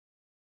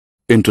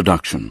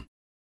Introduction.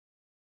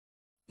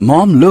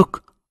 Mom,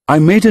 look! I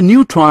made a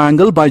new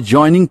triangle by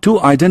joining two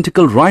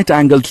identical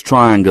right-angled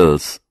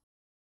triangles.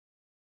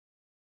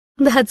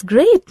 That's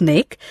great,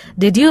 Nick.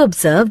 Did you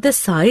observe the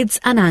sides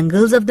and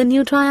angles of the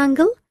new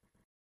triangle?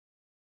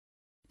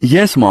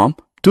 Yes, Mom.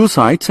 Two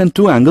sides and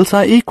two angles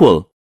are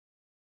equal.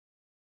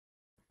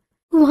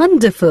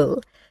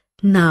 Wonderful.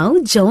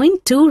 Now join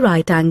two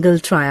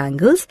right-angled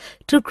triangles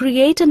to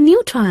create a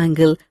new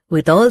triangle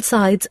with all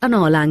sides and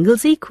all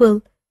angles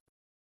equal.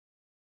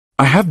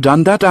 I have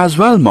done that as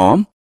well,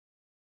 Mom.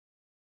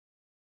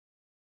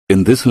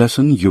 In this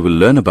lesson, you will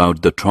learn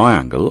about the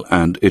triangle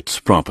and its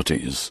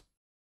properties.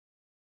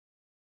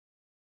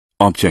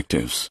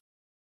 Objectives.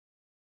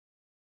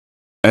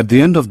 At the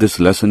end of this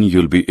lesson,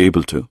 you'll be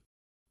able to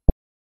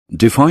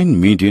define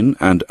median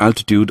and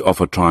altitude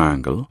of a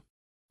triangle,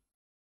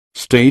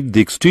 state the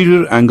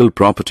exterior angle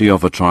property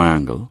of a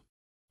triangle,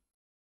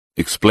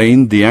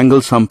 explain the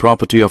angle sum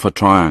property of a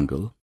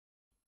triangle,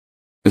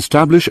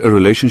 establish a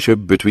relationship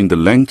between the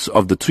lengths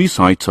of the three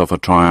sides of a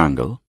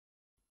triangle,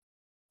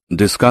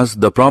 discuss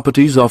the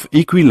properties of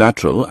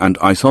equilateral and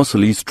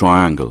isosceles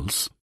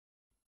triangles,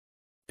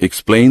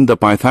 explain the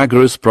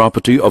Pythagoras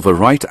property of a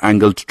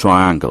right-angled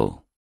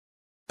triangle,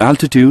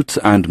 altitudes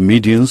and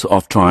medians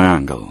of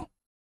triangle.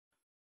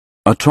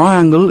 A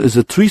triangle is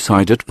a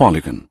three-sided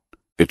polygon.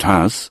 It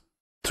has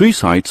three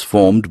sides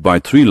formed by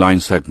three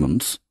line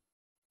segments,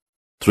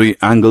 three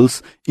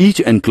angles each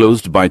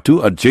enclosed by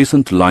two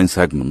adjacent line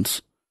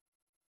segments,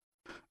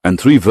 and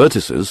three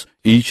vertices,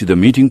 each the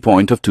meeting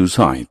point of two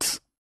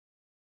sides.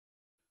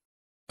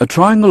 A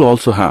triangle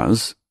also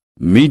has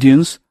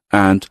medians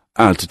and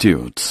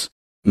altitudes.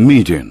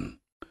 Median.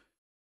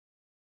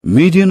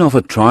 Median of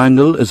a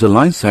triangle is a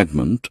line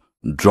segment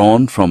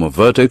drawn from a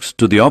vertex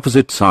to the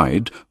opposite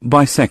side,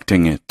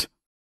 bisecting it.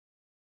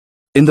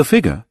 In the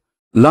figure,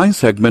 line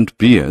segment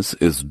PS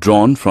is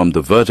drawn from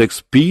the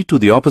vertex P to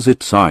the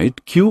opposite side,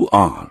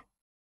 QR.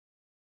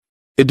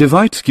 It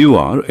divides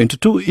QR into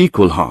two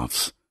equal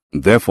halves.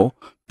 Therefore,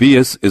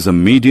 PS is a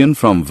median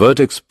from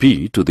vertex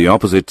P to the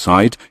opposite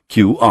side,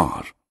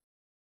 QR.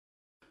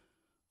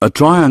 A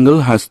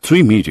triangle has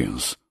three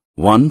medians,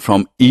 one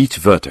from each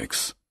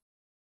vertex.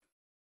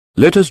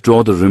 Let us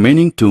draw the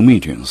remaining two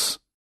medians.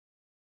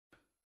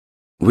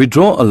 We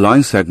draw a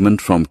line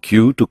segment from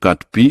Q to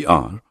cut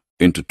PR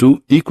into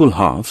two equal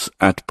halves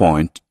at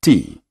point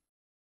T.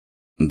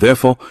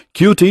 Therefore,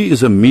 QT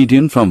is a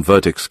median from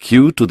vertex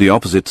Q to the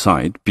opposite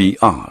side,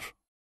 PR.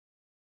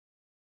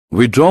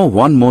 We draw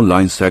one more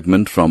line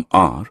segment from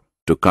R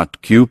to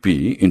cut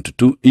QP into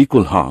two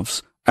equal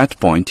halves at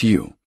point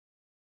U.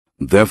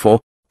 Therefore,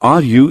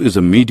 RU is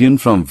a median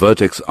from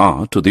vertex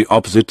R to the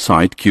opposite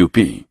side,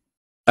 QP.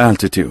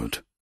 Altitude.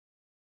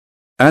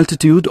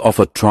 Altitude of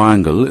a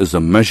triangle is a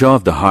measure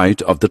of the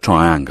height of the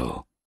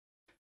triangle.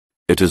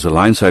 It is a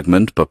line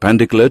segment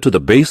perpendicular to the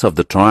base of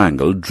the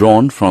triangle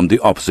drawn from the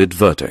opposite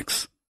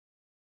vertex.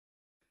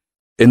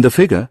 In the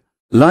figure,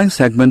 line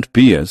segment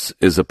PS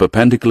is a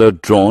perpendicular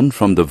drawn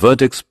from the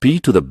vertex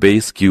P to the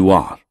base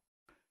QR.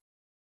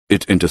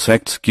 It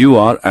intersects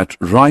QR at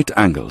right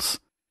angles.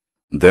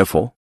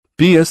 Therefore,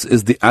 PS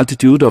is the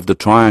altitude of the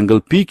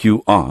triangle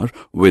PQR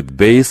with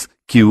base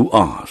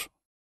QR.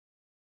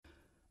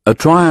 A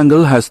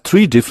triangle has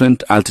three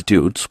different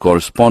altitudes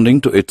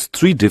corresponding to its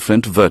three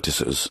different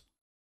vertices.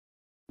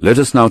 Let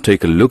us now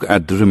take a look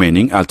at the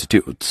remaining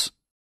altitudes.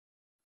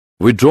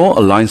 We draw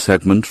a line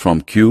segment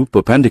from Q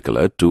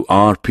perpendicular to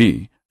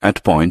RP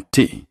at point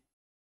T.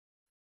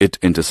 It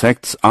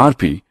intersects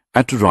RP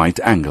at right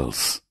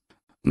angles.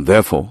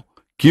 Therefore,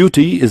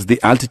 QT is the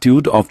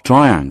altitude of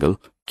triangle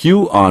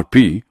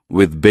QRP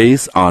with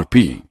base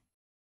RP.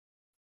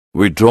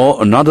 We draw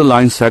another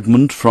line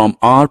segment from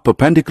R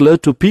perpendicular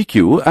to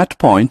PQ at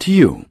point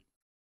U.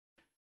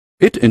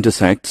 It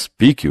intersects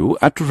PQ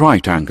at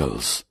right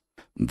angles.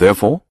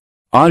 Therefore,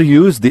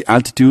 RU is the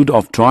altitude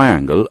of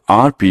triangle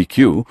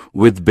RPQ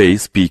with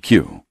base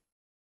PQ.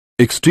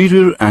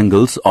 Exterior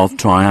angles of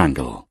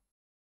triangle.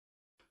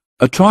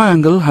 A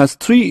triangle has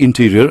three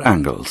interior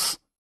angles.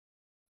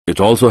 It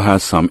also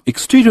has some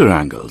exterior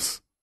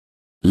angles.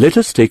 Let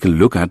us take a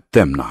look at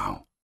them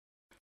now.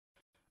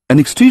 An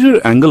exterior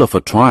angle of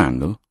a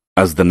triangle,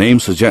 as the name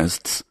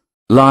suggests,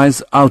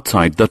 lies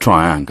outside the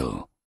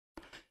triangle.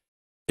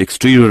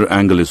 Exterior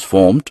angle is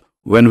formed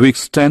when we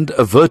extend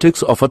a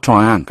vertex of a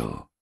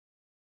triangle.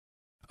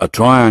 A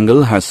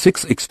triangle has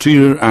six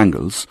exterior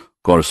angles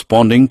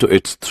corresponding to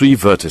its three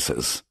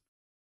vertices.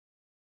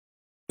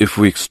 If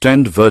we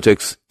extend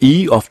vertex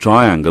E of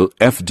triangle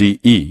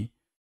FDE,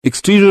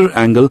 exterior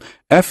angle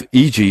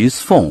FEG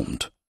is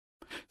formed.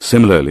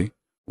 Similarly,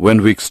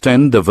 when we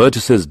extend the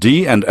vertices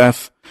D and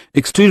F,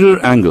 exterior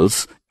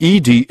angles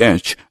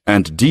EDH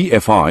and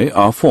DFI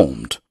are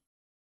formed.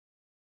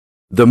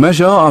 The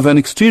measure of an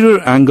exterior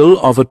angle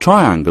of a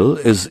triangle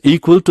is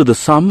equal to the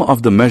sum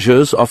of the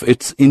measures of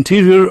its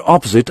interior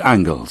opposite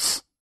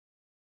angles.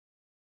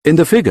 In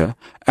the figure,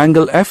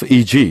 angle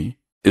FEG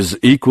is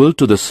equal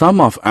to the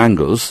sum of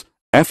angles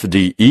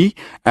FDE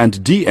and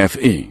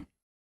DFE.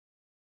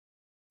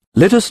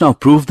 Let us now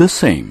prove the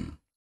same.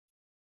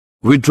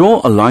 We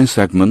draw a line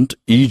segment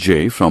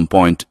EJ from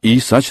point E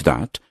such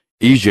that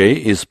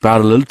EJ is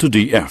parallel to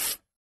DF.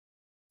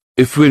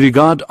 If we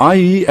regard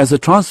IE as a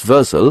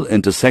transversal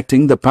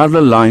intersecting the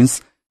parallel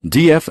lines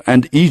DF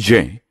and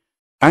EJ,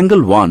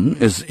 angle 1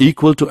 is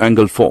equal to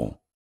angle 4,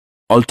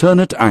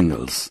 alternate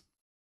angles.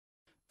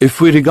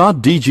 If we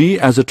regard DG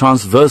as a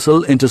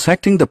transversal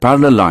intersecting the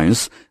parallel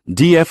lines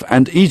DF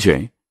and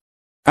EJ,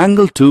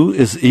 angle 2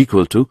 is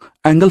equal to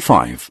angle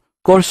 5,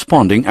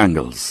 corresponding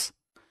angles.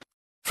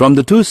 From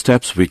the two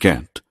steps we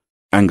get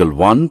angle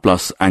 1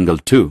 plus angle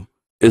 2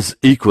 is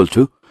equal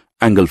to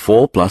angle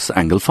 4 plus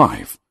angle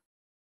 5.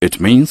 It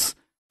means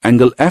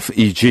angle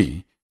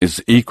FEG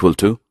is equal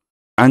to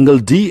angle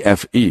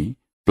DFE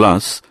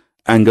plus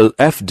angle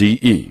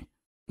FDE.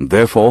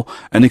 Therefore,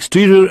 an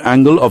exterior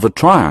angle of a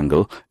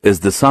triangle is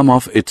the sum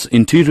of its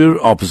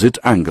interior opposite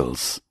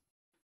angles.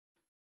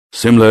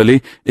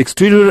 Similarly,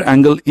 exterior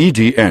angle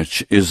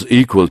EDH is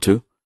equal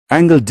to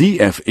angle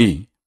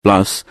DFE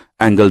plus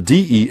angle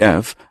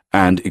DEF,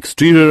 and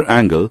exterior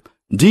angle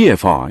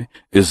DFI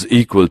is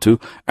equal to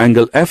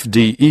angle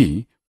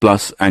FDE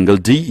plus angle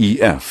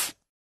DEF.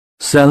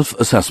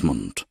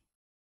 Self-assessment.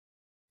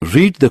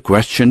 Read the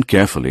question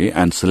carefully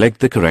and select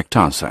the correct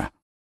answer.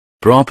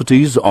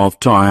 Properties of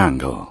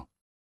triangle.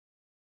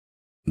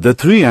 The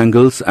three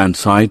angles and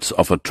sides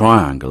of a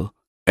triangle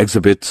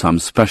exhibit some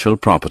special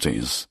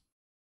properties.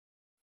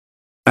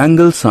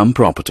 Angle sum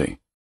property.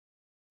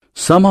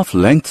 Sum of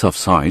lengths of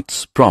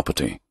sides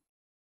property.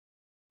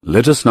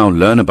 Let us now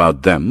learn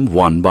about them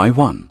one by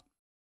one.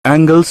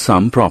 Angle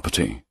sum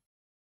property.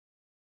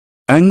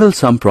 Angle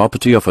sum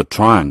property of a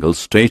triangle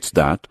states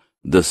that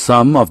the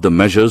sum of the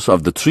measures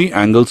of the three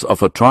angles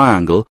of a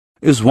triangle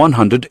is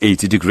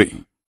 180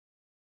 degrees.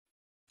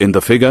 In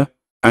the figure,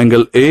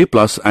 angle A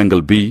plus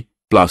angle B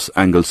plus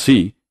angle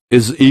C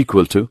is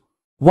equal to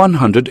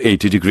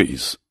 180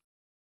 degrees.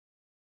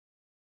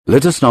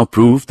 Let us now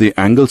prove the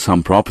angle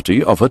sum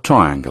property of a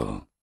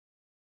triangle.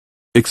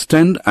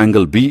 Extend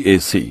angle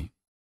BAC.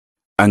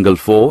 Angle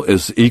 4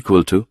 is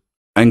equal to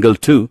angle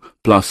 2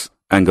 plus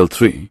angle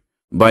 3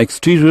 by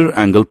exterior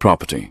angle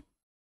property.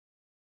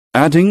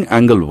 Adding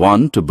angle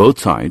 1 to both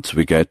sides,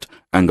 we get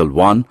angle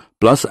 1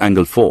 plus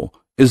angle 4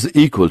 is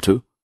equal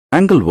to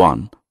angle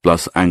 1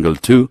 plus angle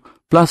 2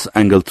 plus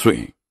angle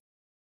 3.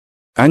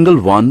 Angle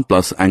 1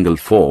 plus angle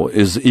 4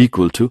 is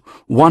equal to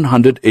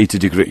 180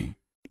 degree,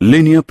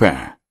 linear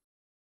pair.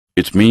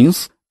 It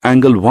means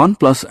angle 1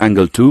 plus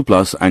angle 2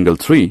 plus angle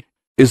 3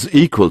 is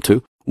equal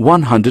to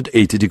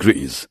 180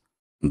 degrees.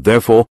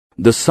 Therefore,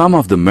 the sum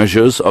of the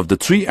measures of the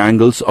three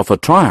angles of a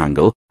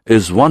triangle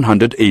is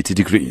 180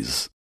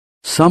 degrees.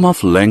 Sum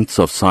of lengths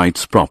of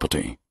sides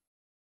property.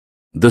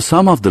 The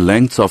sum of the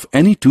lengths of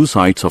any two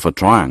sides of a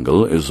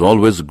triangle is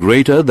always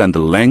greater than the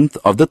length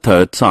of the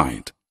third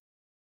side.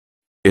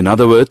 In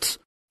other words,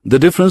 the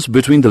difference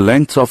between the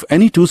lengths of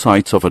any two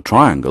sides of a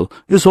triangle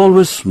is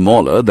always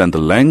smaller than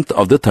the length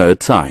of the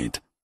third side.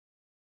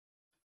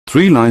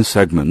 Three line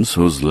segments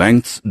whose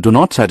lengths do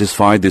not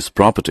satisfy this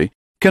property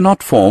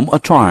cannot form a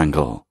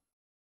triangle.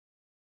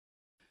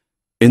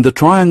 In the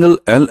triangle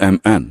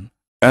LMN,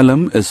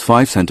 LM is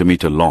 5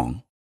 cm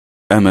long,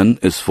 MN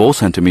is 4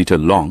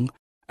 cm long,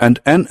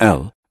 and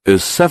NL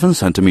is 7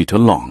 cm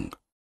long.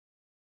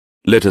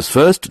 Let us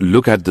first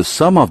look at the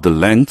sum of the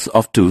lengths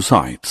of two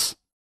sides.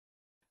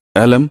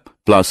 LM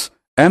plus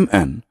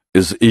MN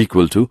is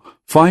equal to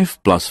 5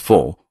 plus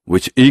 4,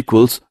 which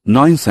equals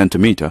 9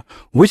 cm,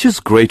 which is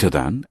greater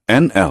than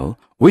NL,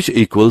 which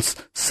equals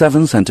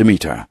 7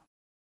 cm.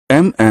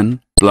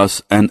 MN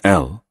plus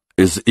NL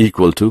is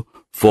equal to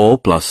 4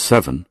 plus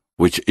 7,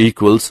 which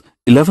equals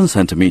 11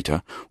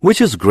 cm, which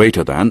is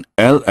greater than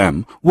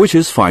LM, which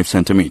is 5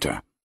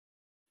 cm.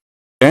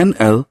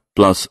 NL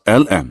plus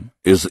LM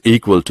is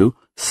equal to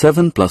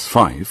 7 plus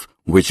 5,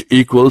 which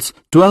equals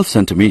 12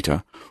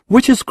 cm,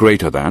 which is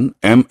greater than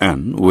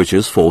MN, which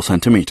is 4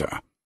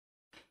 cm.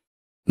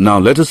 Now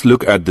let us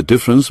look at the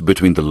difference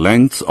between the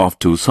lengths of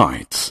two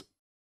sides.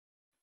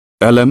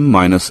 LM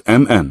minus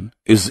MN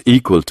is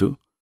equal to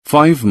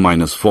 5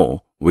 minus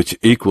 4, which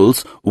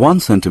equals 1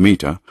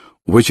 cm,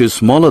 which is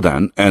smaller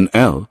than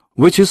NL,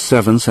 which is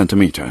 7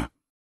 cm.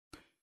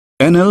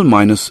 NL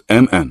minus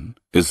MN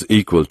is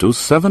equal to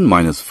 7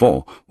 minus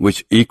 4,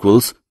 which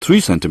equals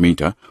 3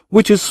 cm,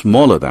 which is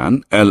smaller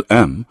than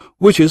LM,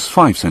 which is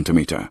 5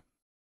 cm.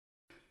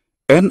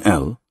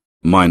 NL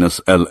minus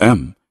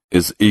LM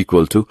is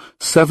equal to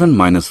 7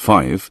 minus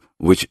 5,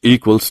 which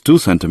equals 2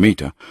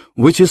 cm,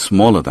 which is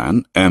smaller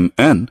than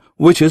MN,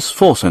 which is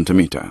 4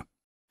 cm.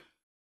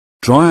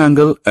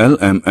 Triangle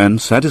LMN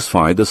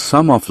satisfy the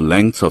sum of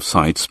lengths of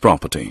sides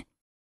property.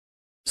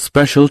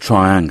 Special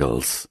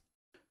triangles.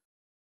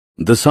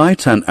 The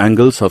sides and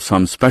angles of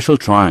some special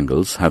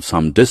triangles have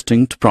some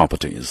distinct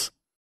properties.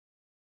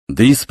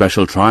 These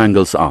special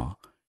triangles are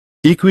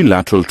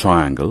equilateral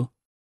triangle,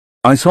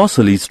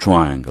 isosceles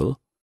triangle,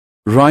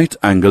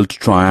 right-angled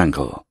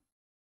triangle.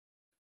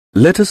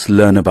 Let us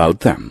learn about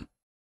them.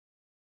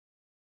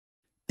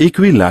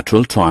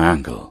 Equilateral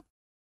triangle.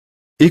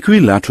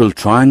 Equilateral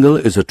triangle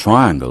is a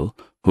triangle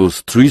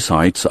whose three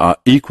sides are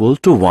equal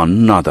to one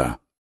another.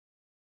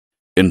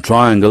 In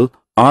triangle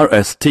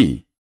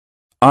RST,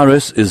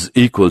 RS is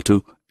equal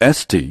to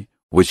ST,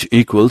 which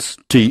equals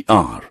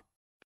TR.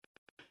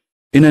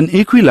 In an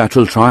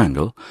equilateral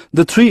triangle,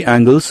 the three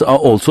angles are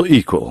also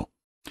equal.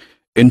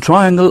 In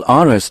triangle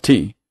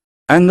RST,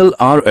 angle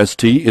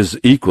RST is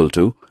equal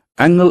to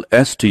angle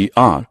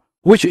STR,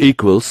 which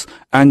equals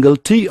angle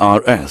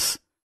TRS.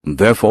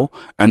 Therefore,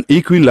 an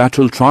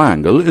equilateral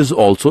triangle is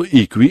also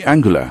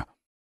equiangular.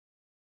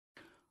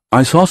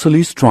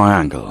 Isosceles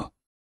triangle.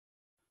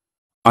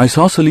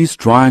 Isosceles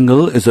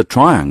triangle is a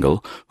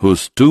triangle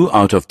whose 2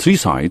 out of 3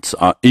 sides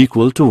are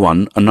equal to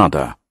one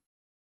another.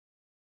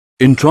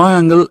 In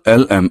triangle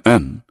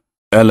LMN,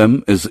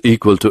 LM is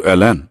equal to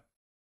LN.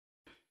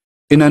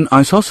 In an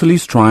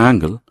isosceles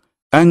triangle,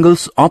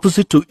 angles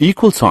opposite to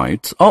equal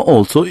sides are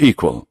also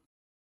equal.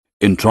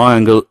 In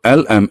triangle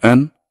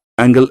LMN,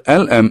 angle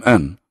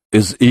LMN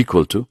is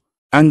equal to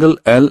angle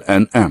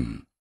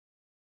LNM.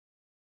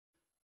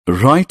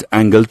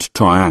 Right-angled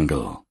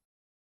triangle.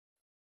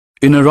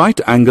 In a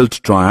right-angled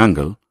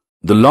triangle,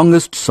 the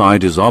longest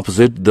side is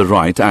opposite the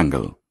right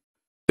angle.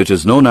 It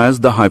is known as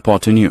the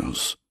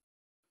hypotenuse.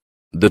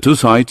 The two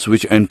sides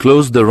which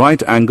enclose the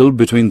right angle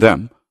between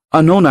them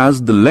are known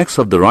as the legs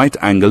of the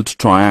right-angled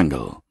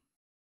triangle.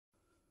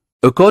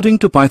 According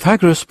to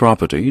Pythagoras'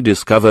 property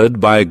discovered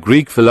by a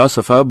Greek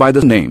philosopher by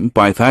the name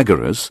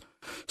Pythagoras,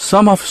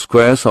 sum of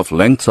squares of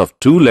lengths of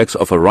two legs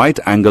of a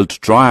right-angled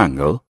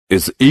triangle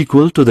is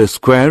equal to the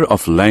square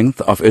of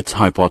length of its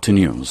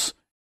hypotenuse.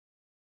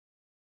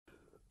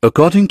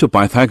 According to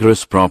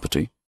Pythagoras'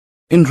 property,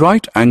 in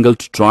right-angled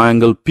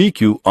triangle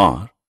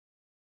PQR,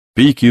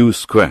 PQ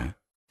square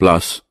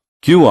plus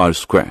QR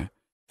square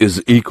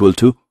is equal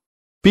to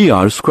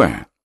PR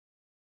square.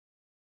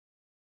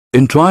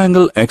 In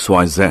triangle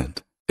XYZ,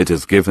 it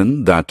is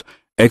given that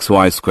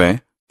XY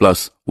square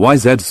plus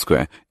YZ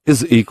square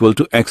is equal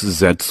to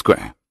XZ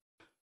square.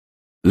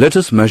 Let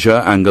us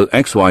measure angle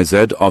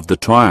XYZ of the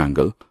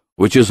triangle,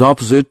 which is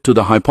opposite to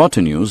the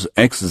hypotenuse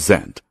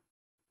XZ.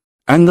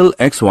 Angle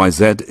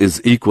XYZ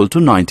is equal to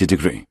 90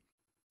 degrees.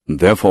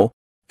 Therefore,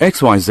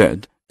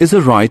 XYZ is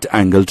a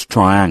right-angled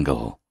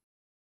triangle.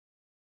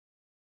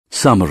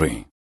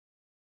 Summary.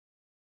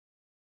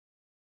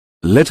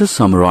 Let us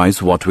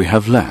summarize what we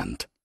have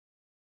learned.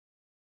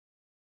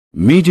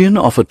 Median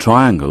of a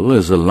triangle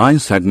is a line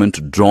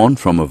segment drawn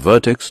from a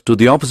vertex to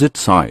the opposite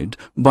side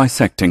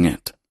bisecting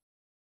it.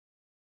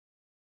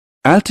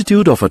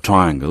 Altitude of a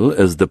triangle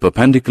is the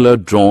perpendicular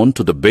drawn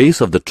to the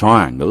base of the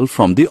triangle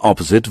from the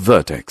opposite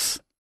vertex.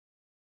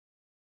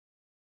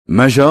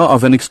 Measure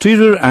of an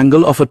exterior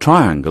angle of a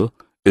triangle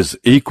is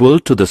equal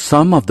to the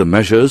sum of the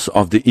measures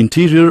of the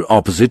interior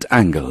opposite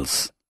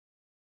angles.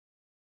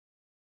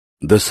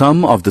 The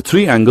sum of the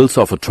three angles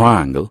of a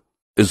triangle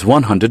is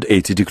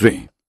 180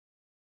 degrees.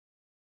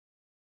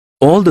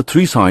 All the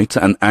three sides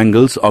and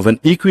angles of an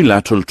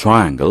equilateral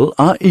triangle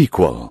are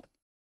equal.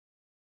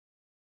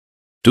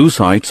 Two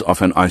sides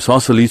of an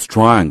isosceles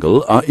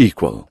triangle are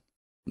equal.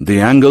 The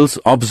angles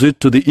opposite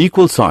to the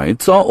equal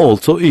sides are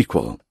also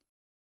equal.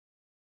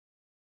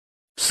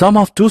 Sum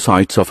of two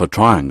sides of a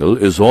triangle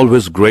is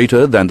always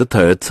greater than the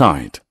third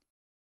side.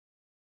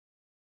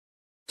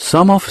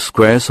 Sum of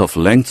squares of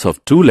lengths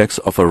of two legs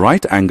of a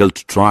right-angled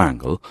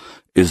triangle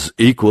is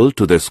equal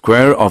to the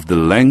square of the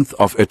length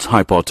of its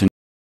hypotenuse.